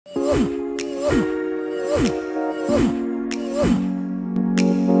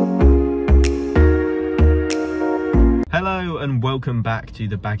welcome back to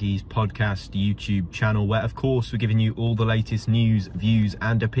the Baggies Podcast YouTube channel, where of course we're giving you all the latest news, views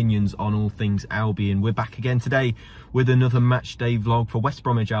and opinions on all things Albion. We're back again today with another match day vlog for West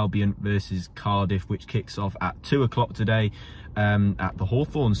Bromwich Albion versus Cardiff, which kicks off at 2 o'clock today at the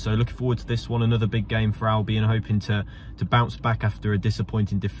Hawthorns. So looking forward to this one, another big game for Albion, hoping to bounce back after a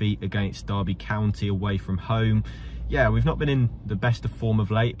disappointing defeat against Derby County away from home. Yeah, we've not been in the best of form of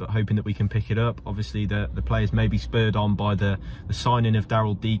late, but hoping that we can pick it up. Obviously, the players may be spurred on by the signing of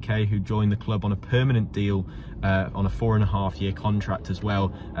Daryl Dike, who joined the club on a permanent deal on a 4.5-year contract as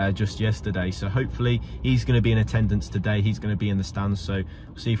well just yesterday. So hopefully he's going to be in attendance today. He's going to be in the stands, so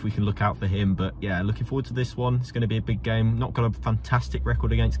we'll see if we can look out for him. But yeah, looking forward to this one. It's going to be a big game. Not got a fantastic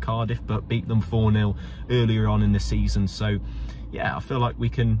record against Cardiff, but beat them 4-0 earlier on in the season. So yeah, I feel like we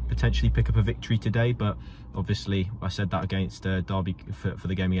can potentially pick up a victory today, but obviously I said that against Derby for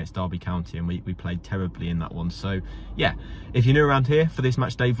the game against Derby County, and we played terribly in that one. So yeah, if you're new around here for this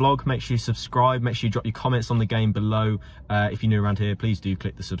match day vlog, make sure you subscribe, make sure you drop your comments on the game below. If you're new around here, please do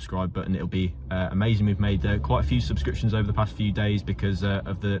click the subscribe button. It'll be amazing. We've made quite a few subscriptions over the past few days because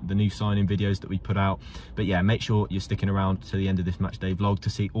of the new signing videos that we put out. But yeah, make sure you're sticking around to the end of this match day vlog to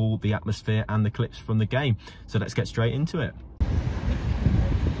see all the atmosphere and the clips from the game. So let's get straight into it.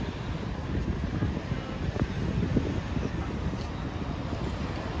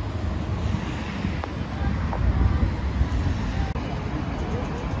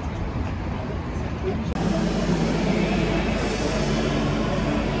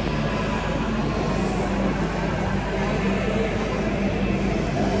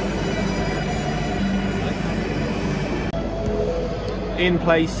 In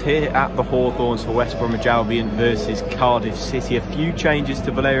place here at the Hawthorns for West Bromwich Albion versus Cardiff City. A few changes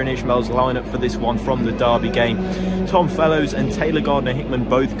to Valérien Ismaël's lineup for this one from the Derby game. Tom Fellows and Taylor Gardner-Hickman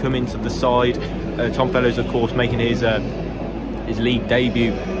both come into the side. Tom Fellows, of course, making his league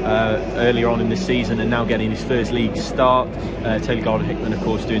debut earlier on in this season and now getting his first league start. Taylor Gardner-Hickman, of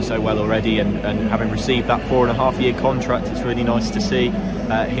course, doing so well already, and having received that 4.5-year contract, it's really nice to see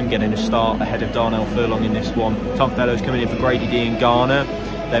him getting a start ahead of Darnell Furlong in this one. Tom Fellows coming in for Grady D and Garner.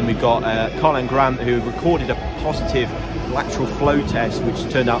 Then we've got Carlan Grant, who recorded a positive lateral flow test,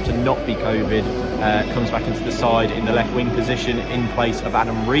 which turned out to not be COVID. Comes back into the side in the left wing position in place of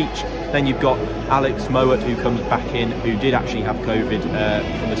Adam Reach. Then you've got Alex Mowat, who comes back in, who did actually have COVID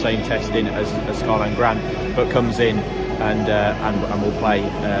from the same testing as Carlan Grant, but comes in and will play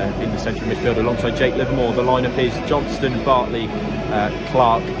in the central midfield alongside Jake Livermore. The lineup is Johnston, Bartley,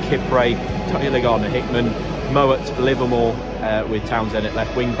 Clark, Kipray, Taylor Gardner-Hickman, Mowat, Livermore, with Townsend at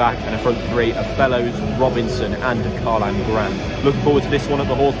left wing back, and a front three of Fellows, Robinson and Carlan Grant. Looking forward to this one at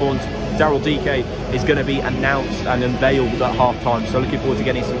the Hawthorns. Daryl Dike is going to be announced and unveiled at half-time, so looking forward to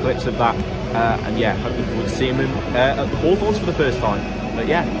getting some clips of that. And yeah, looking forward to seeing him at the Hawthorns for the first time. But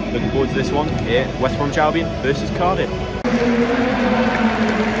yeah, looking forward to this one here, West Bromwich Albion versus Cardiff.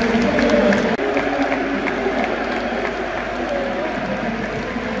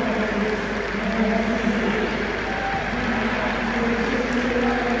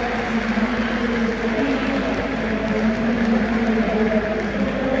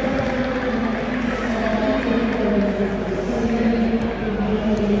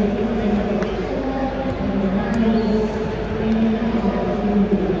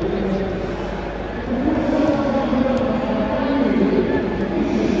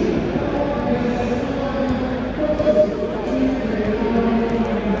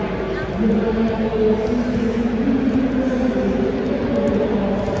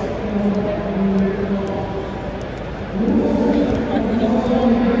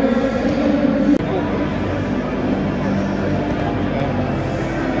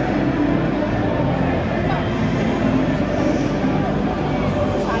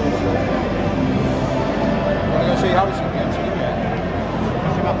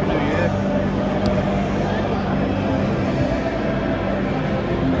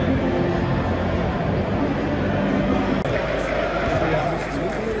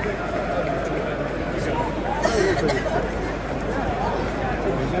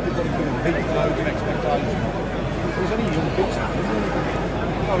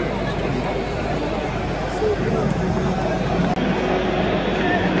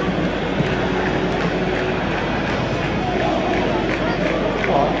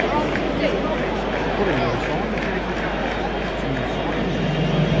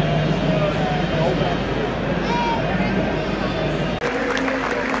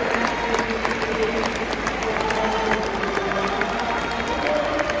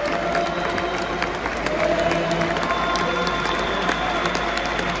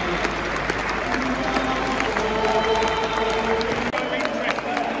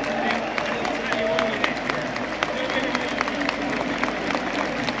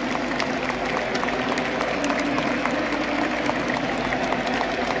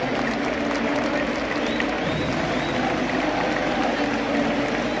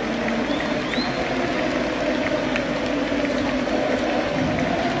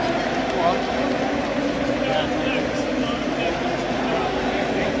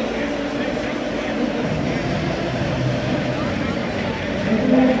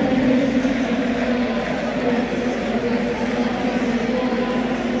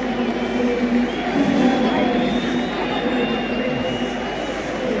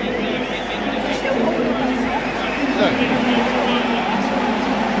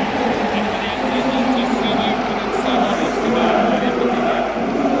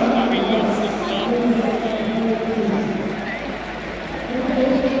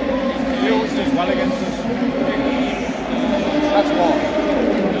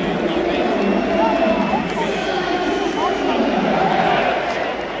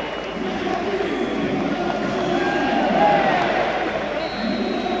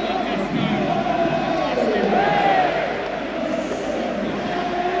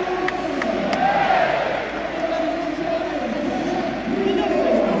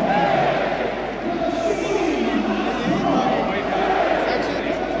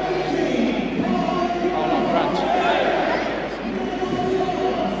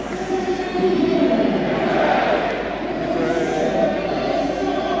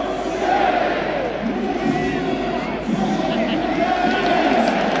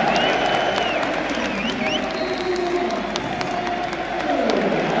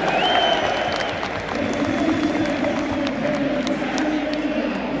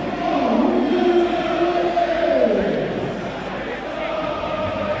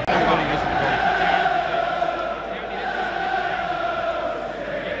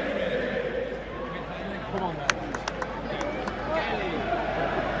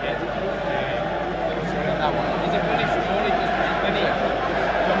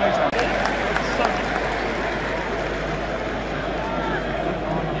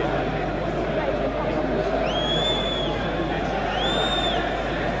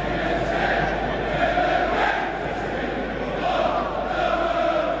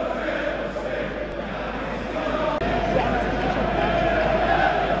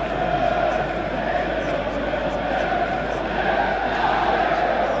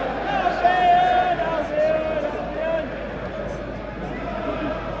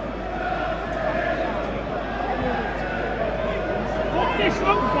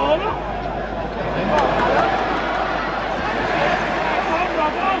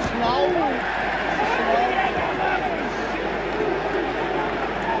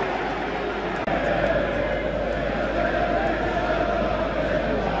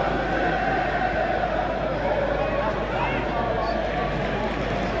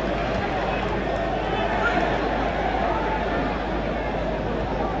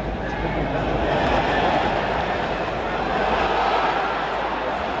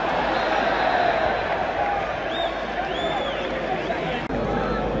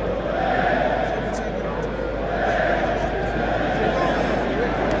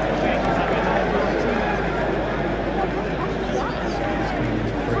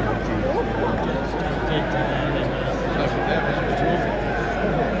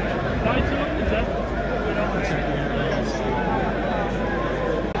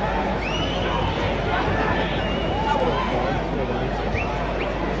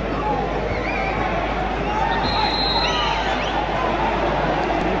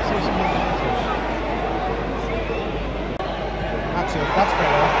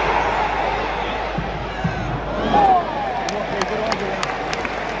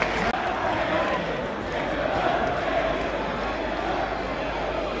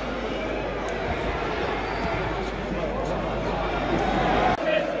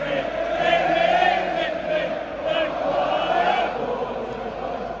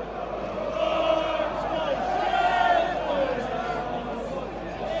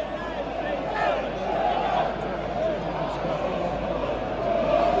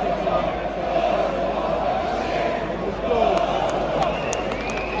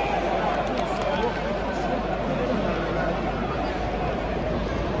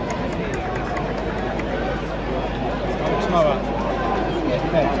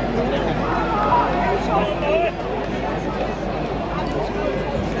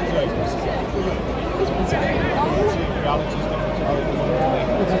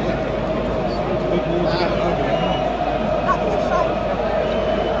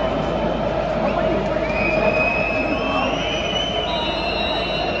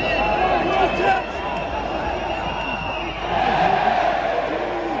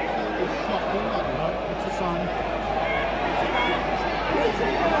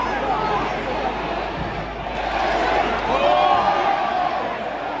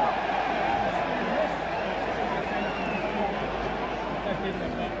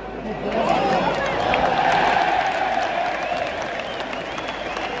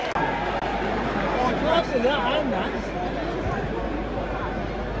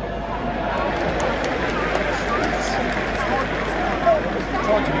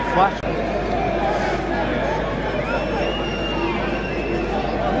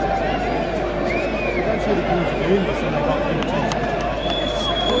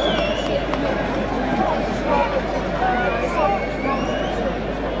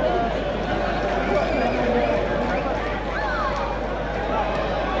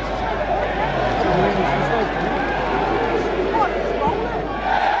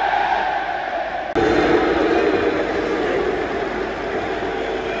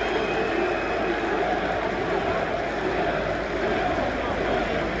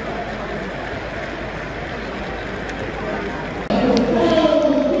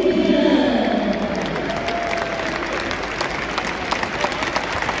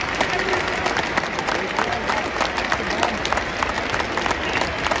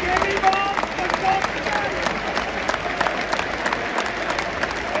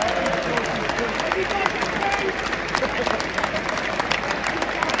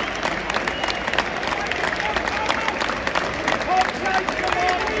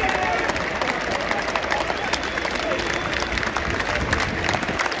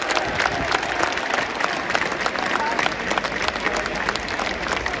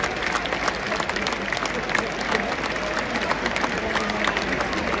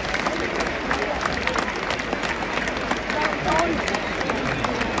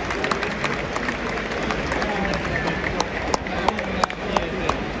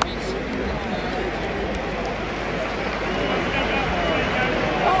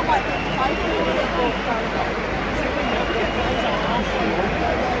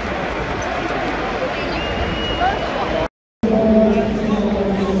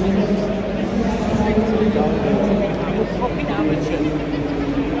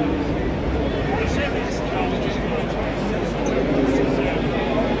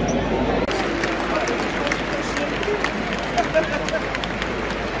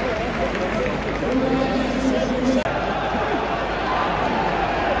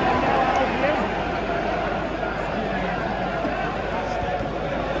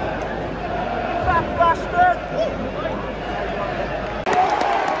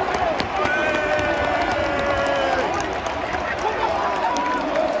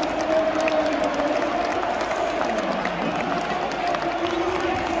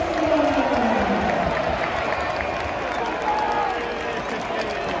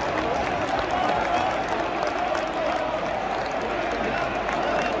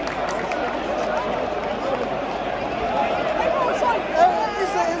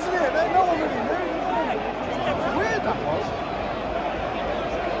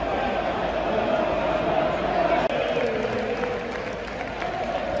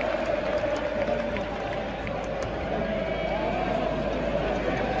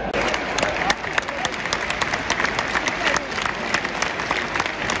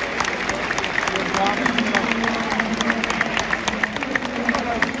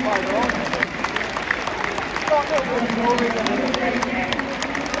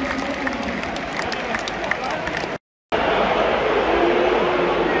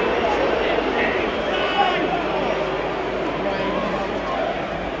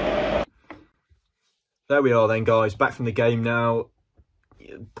 There we are then, guys. Back from the game now.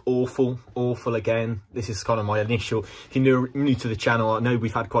 Awful again. This is kind of my initial. If you're new to the channel, I know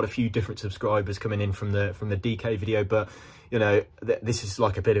we've had quite a few different subscribers coming in from the DK video, but you know, this is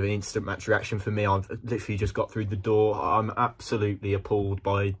like a bit of an instant match reaction for me. I've literally just got through the door. I'm absolutely appalled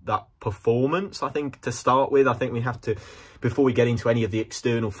by that performance. I think to start with, I think we have to, before we get into any of the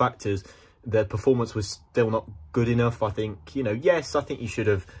external factors, the performance was still not good enough. I think, you know, yes, I think you should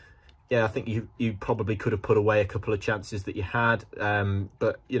have. Yeah, I think you probably could have put away a couple of chances that you had,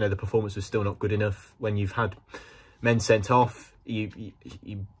 but you know, the performance was still not good enough. When you've had men sent off, you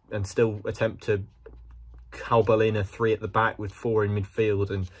and still attempt to cobble in a 3 at the back with 4 in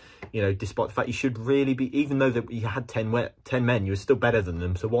midfield, and you know, despite the fact you should really be, even though that you had 10 men, you were still better than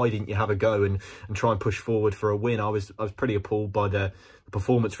them. So why didn't you have a go and try and push forward for a win? I was pretty appalled by the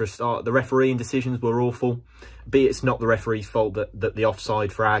performance for a start. The refereeing decisions were awful. Be it's not the referee's fault that the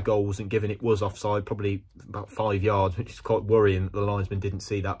offside for our goal wasn't given. It was offside, probably about 5 yards, which is quite worrying that the linesman didn't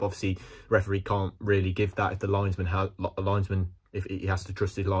see that. But obviously, the referee can't really give that if the linesman if he has to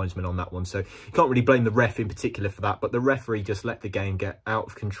trust his linesman on that one. So you can't really blame the ref in particular for that. But the referee just let the game get out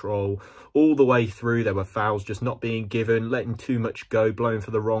of control all the way through. There were fouls just not being given, letting too much go, blowing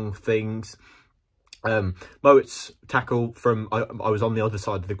for the wrong things. Mowatt's tackle from, I was on the other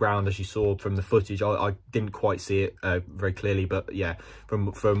side of the ground, as you saw from the footage. I didn't quite see it very clearly, but yeah, from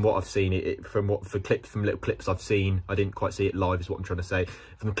what I've seen, from little clips I've seen, I didn't quite see it live is what I'm trying to say.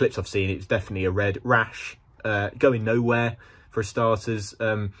 From the clips I've seen, it was definitely a red. Rash, going nowhere for starters.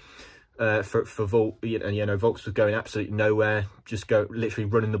 For Volk, and you know, Volks was going absolutely nowhere, just literally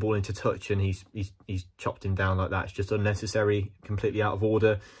running the ball into touch, and he's chopped him down like that. It's just unnecessary, completely out of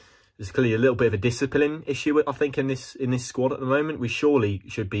order. There's clearly a little bit of a discipline issue, I think, in this squad at the moment. We surely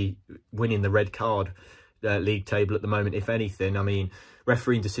should be winning the red card league table at the moment, if anything. I mean,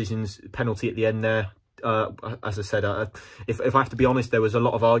 refereeing decisions, penalty at the end there. As I said, if I have to be honest, there was a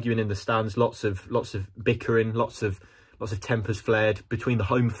lot of arguing in the stands, lots of bickering, lots of tempers flared between the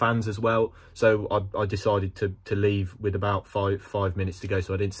home fans as well. So I decided to leave with about five minutes to go,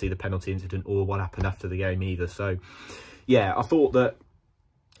 so I didn't see the penalty incident or what happened after the game either. So yeah, I thought that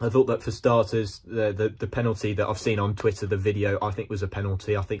for starters, the penalty that I've seen on Twitter, the video, I think was a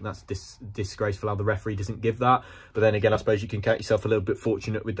penalty. I think that's disgraceful how the referee doesn't give that. But then again, I suppose you can count yourself a little bit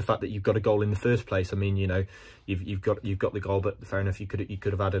fortunate with the fact that you've got a goal in the first place. I mean, you know, you've got the goal, but fair enough, you could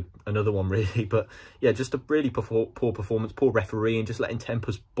have had another one really. But yeah, just a really poor performance, poor refereeing, just letting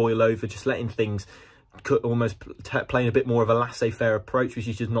tempers boil over, just letting things almost playing a bit more of a laissez-faire approach, which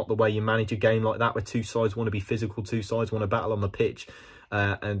is just not the way you manage a game like that, where two sides want to be physical, two sides want to battle on the pitch.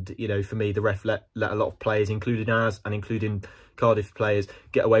 And, you know, for me, the ref let a lot of players, including ours and including Cardiff players,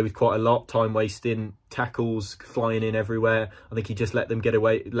 get away with quite a lot. Time wasting, tackles flying in everywhere. I think he just let them get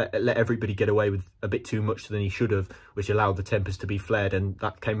away, let everybody get away with a bit too much than he should have, which allowed the tempers to be flared. And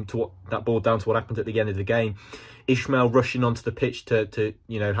that boiled down to what happened at the end of the game. Ishmael rushing onto the pitch to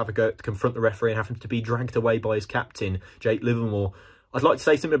you know, have a go to confront the referee and having to be dragged away by his captain, Jake Livermore. I'd like to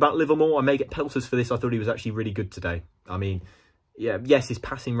say something about Livermore. I may get pelters for this. I thought he was actually really good today. I mean, yeah, yes, his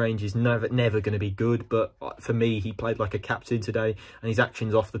passing range is never going to be good, but for me, he played like a captain today, and his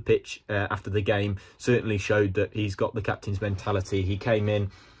actions off the pitch after the game certainly showed that he's got the captain's mentality. He came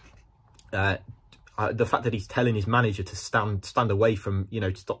in, the fact that he's telling his manager to stand away from, you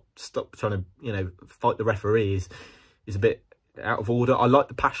know, stop trying to, you know, fight the referee is a bit out of order. I like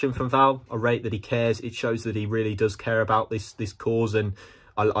the passion from Val. I rate that he cares. It shows that he really does care about this cause, and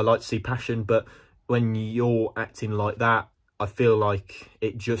I like to see passion. But when you're acting like that, I feel like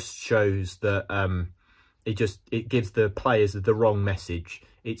it just shows that it gives the players the wrong message.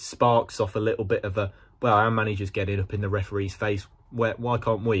 It sparks off a little bit of a, well, our manager's getting up in the referee's face, why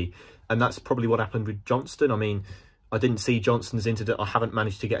can't we? And that's probably what happened with Johnston. I mean, I didn't see Johnston's incident. I haven't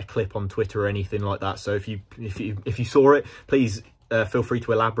managed to get a clip on Twitter or anything like that. So if you saw it, please feel free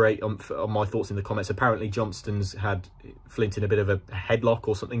to elaborate on my thoughts in the comments. Apparently Johnston's had Flint in a bit of a headlock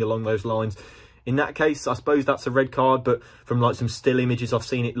or something along those lines. In that case, I suppose that's a red card, but from like some still images I've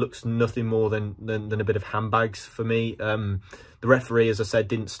seen, it looks nothing more than a bit of handbags for me. The referee, as I said,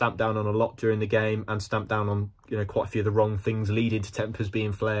 didn't stamp down on a lot during the game, and stamped down on, you know, quite a few of the wrong things, leading to tempers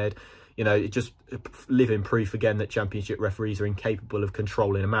being flared. You know, it just living proof again that Championship referees are incapable of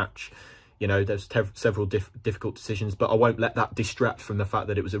controlling a match. You know, there's several difficult decisions, but I won't let that distract from the fact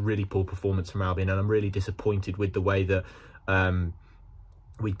that it was a really poor performance from Albion, and I'm really disappointed with the way that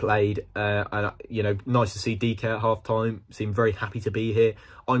we played. And you know, nice to see Dike at half-time. Seemed very happy to be here.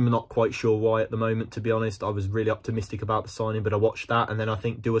 I'm not quite sure why at the moment, to be honest. I was really optimistic about the signing, but I watched that, and then I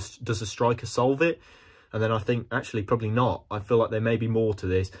think, does a striker solve it? And then I think actually probably not. I feel like there may be more to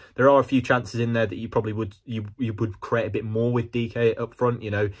this. There are a few chances in there that you probably would you would create a bit more with Dike up front.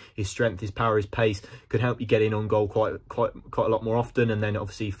 You know, his strength, his power, his pace could help you get in on goal quite a lot more often. And then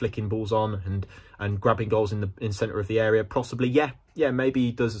obviously flicking balls on and grabbing goals in the centre of the area. Possibly, yeah, maybe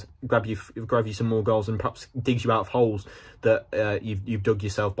he does grab you some more goals and perhaps digs you out of holes that you've dug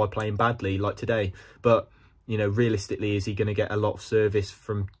yourself by playing badly like today. But you know, realistically, is he going to get a lot of service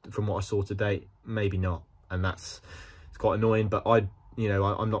from what I saw today? Maybe not, and it's quite annoying. But I'm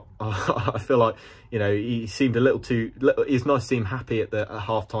not. I feel like, you know, he seemed a little too. It's nice to see him happy at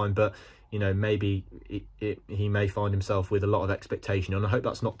half time, but you know, maybe he may find himself with a lot of expectation, and I hope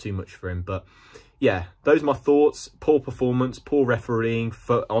that's not too much for him. But yeah, those are my thoughts. Poor performance, poor refereeing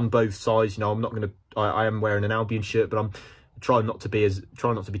on both sides. You know, I'm not going to. I am wearing an Albion shirt, but I'm trying not to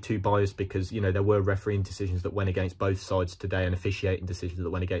be too biased, because you know there were refereeing decisions that went against both sides today and officiating decisions that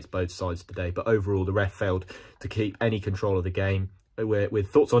went against both sides today. But overall, the ref failed to keep any control of the game.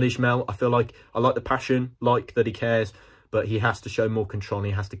 With thoughts on Ismail, I feel like I like the passion, like that he cares, but he has to show more control and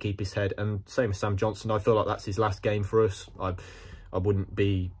he has to keep his head. And same as Sam Johnson, I feel like that's his last game for us. I wouldn't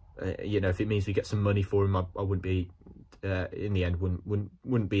be, you know, if it means we get some money for him, I wouldn't be. In the end,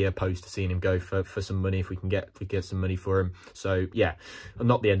 wouldn't be opposed to seeing him go for some money if we get some money for him. So yeah,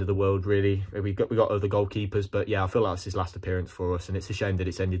 not the end of the world really. We got other goalkeepers, but yeah, I feel like it's his last appearance for us, and it's a shame that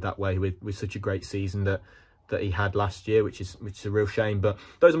it's ended that way with such a great season that he had last year, which is a real shame. But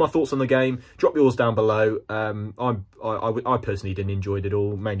those are my thoughts on the game. Drop yours down below. I personally didn't enjoy it at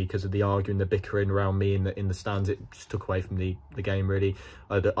all, mainly because of the arguing, the bickering around me in the stands. It just took away from the game really.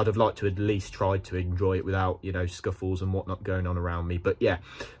 I'd have liked to at least try to enjoy it without, you know, scuffles and whatnot going on around me. But yeah,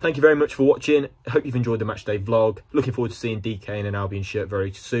 thank you very much for watching. I hope you've enjoyed the matchday vlog. Looking forward to seeing Dike in an Albion shirt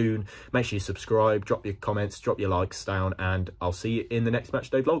very soon. Make sure you subscribe, drop your comments, drop your likes down, and I'll see you in the next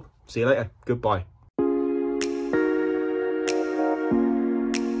matchday vlog. See you later. Goodbye.